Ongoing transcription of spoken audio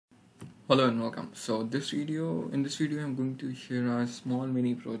Hello and welcome. So in this video I'm going to share a small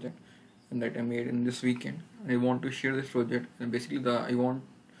mini project that I made in this weekend. I want to share this project, and basically I want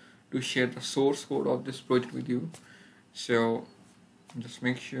to share the source code of this project with you. So just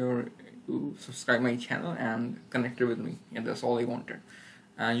make sure you subscribe my channel and connect with me, and that's all I wanted.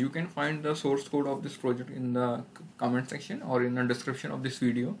 And you can find the source code of this project in the comment section or in the description of this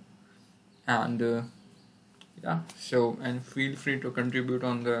video. And and feel free to contribute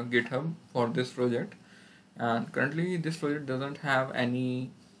on the GitHub for this project. And currently this project doesn't have any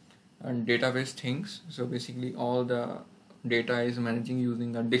database things, so basically all the data is managing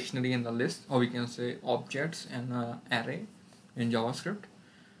using a dictionary and the list, or we can say objects and array in JavaScript.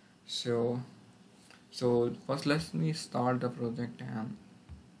 So first let me start the project, and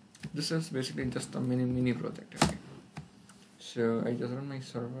this is basically just a mini project. Okay, so I just run my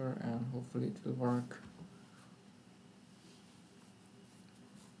server and hopefully it will work.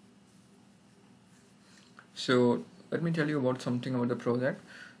 So let me tell you about something about the project.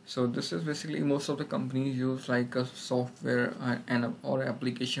 So this is basically most of the companies use like a software or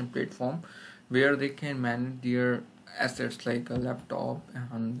application platform where they can manage their assets like a laptop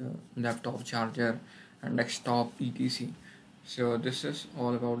and laptop charger and desktop etc. So this is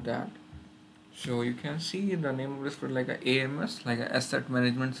all about that. So you can see the name of this for like a AMS, like a asset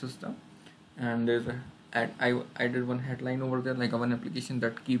management system, and there's I did one headline over there, like one application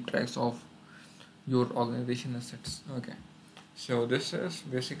that keep tracks of your organization assets. Okay, so this is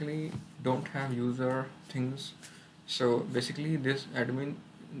basically don't have user things. So basically this admin,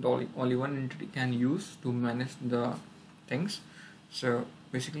 the only one entity can use to manage the things. So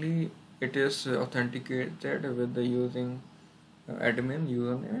basically it is authenticated with the using admin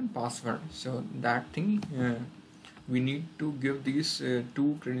username and password. So that thing we need to give these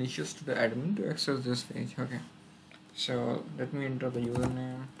two credentials to the admin to access this page. Okay, so let me enter the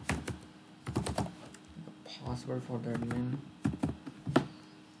username, password for the admin.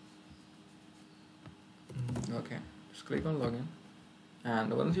 Okay, just click on login,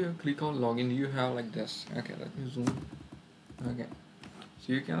 and once you click on login you have like this. Okay, let me zoom. Okay,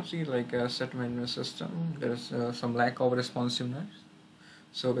 so you can see like a set management system. There's some lack of responsiveness,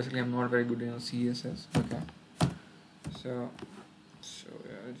 so basically I'm not very good in CSS. Okay, so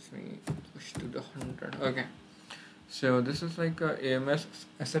yeah, let me push to the 100. Okay, so this is like a AMS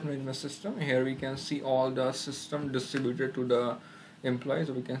asset management system. Here we can see all the system distributed to the employees,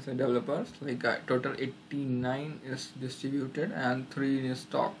 or we can say developers. Like total 89 is distributed and 3 in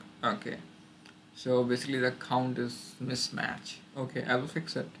stock. Okay, so basically the count is mismatch. Okay, I will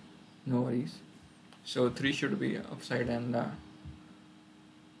fix it, no worries. So 3 should be upside, and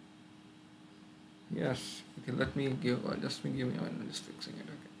yes. Okay, let me give just give me a minute, just fixing it.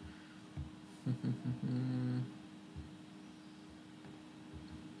 Okay.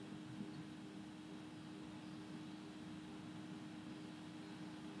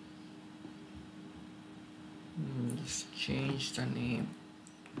 Just change the name.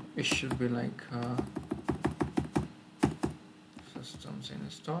 It should be like systems in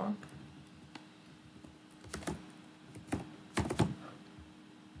stock.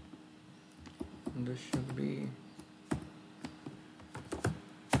 And this should be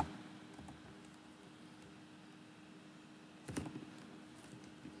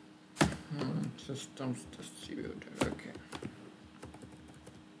systems distributed. Okay.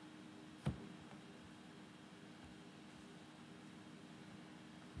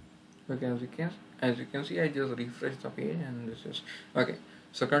 Okay, as you can see, I just refreshed the page, and this is okay.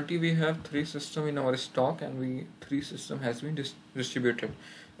 So currently we have 3 systems in our stock, and 3 system has been distributed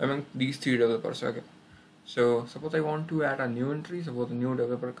among these 3 developers. Okay, so suppose I want to add a new entry. Suppose a new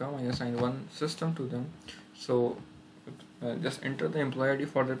developer come, I assign one system to them. So just enter the employee ID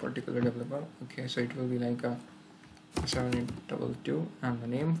for that particular developer. Okay, so it will be like a 7822, and the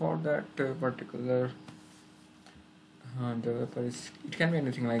name for that particular developer is, it can be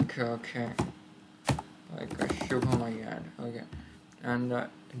anything like okay, like a Shubham I add. Okay, and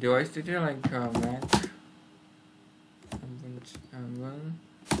device detail like Mac M1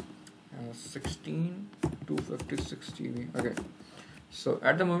 16 256 GB. Okay, so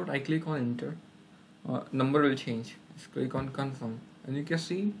at the moment I click on enter, number will change. Just click on confirm, and you can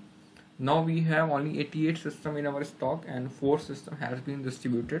see now we have only 88 system in our stock and 4 system has been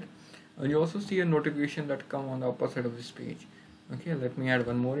distributed. And you also see a notification that come on the upper side of this page. Okay, let me add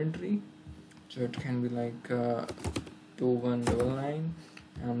one more entry. So it can be like 2199,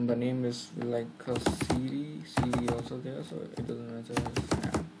 and the name is like Siri also there, so it doesn't matter.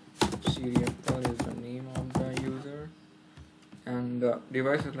 Siri Apple is the name of the user, and the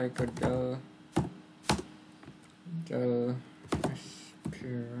device is like a Dell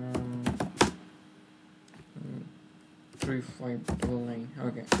 3599.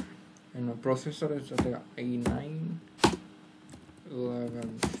 Okay, and the processor is the i9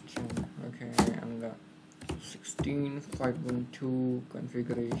 1110. Okay, and the 16512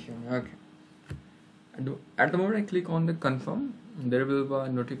 configuration. Okay, at the moment I click on the confirm, there will be a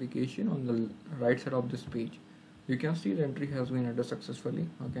notification on the right side of this page. You can see the entry has been entered successfully.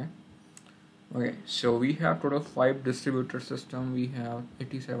 Okay, so we have total 5 distributor system. We have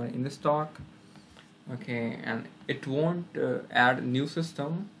 87 in stock. Okay, and it won't add new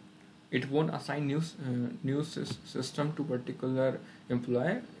system. It won't assign new system to particular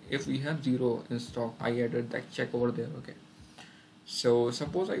employee if we have 0 in stock. I added that check over there. Okay, so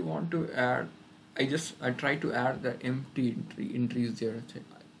suppose I want to add, I try to add the empty entries there.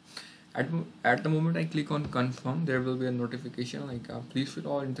 At the moment I click on confirm, there will be a notification like please fill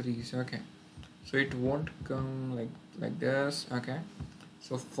all entries. Okay, so it won't come like this. Okay,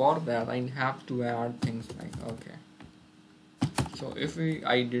 so for that I have to add things like, okay, so if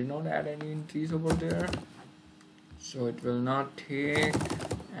I did not add any entries over there, so it will not take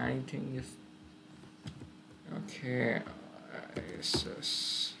anything. Is okay, yes.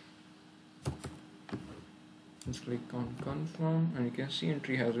 Let's click on confirm, and you can see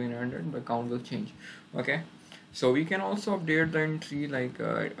entry has been entered. The count will change. Okay, so we can also update the entry, like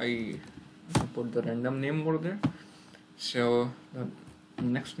I put the random name over there. So the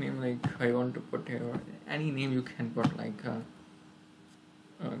next name, like I want to put here any name you can put, like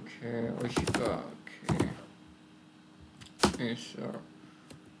okay, Oshika. Okay, it's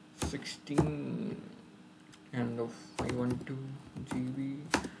 16 and of 512 GB.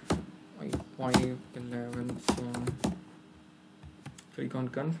 511. So click on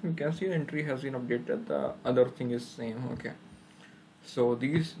confirm. You can see the entry has been updated. The other thing is same. Okay, so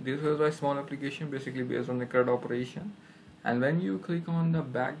this is a small application basically based on the CRUD operation. And when you click on the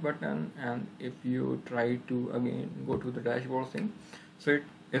back button, and if you try to again go to the dashboard thing, so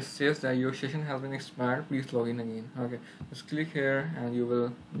it says that your session has been expired, please log in again. Okay, just click here and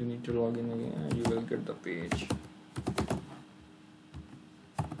you need to log in again, and you will get the page.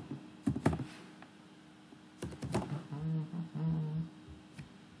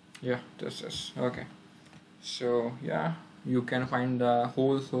 Yeah, this is okay. So yeah, you can find the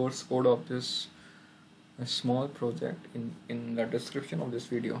whole source code of this small project in the description of this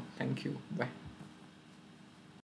video. Thank you. Bye.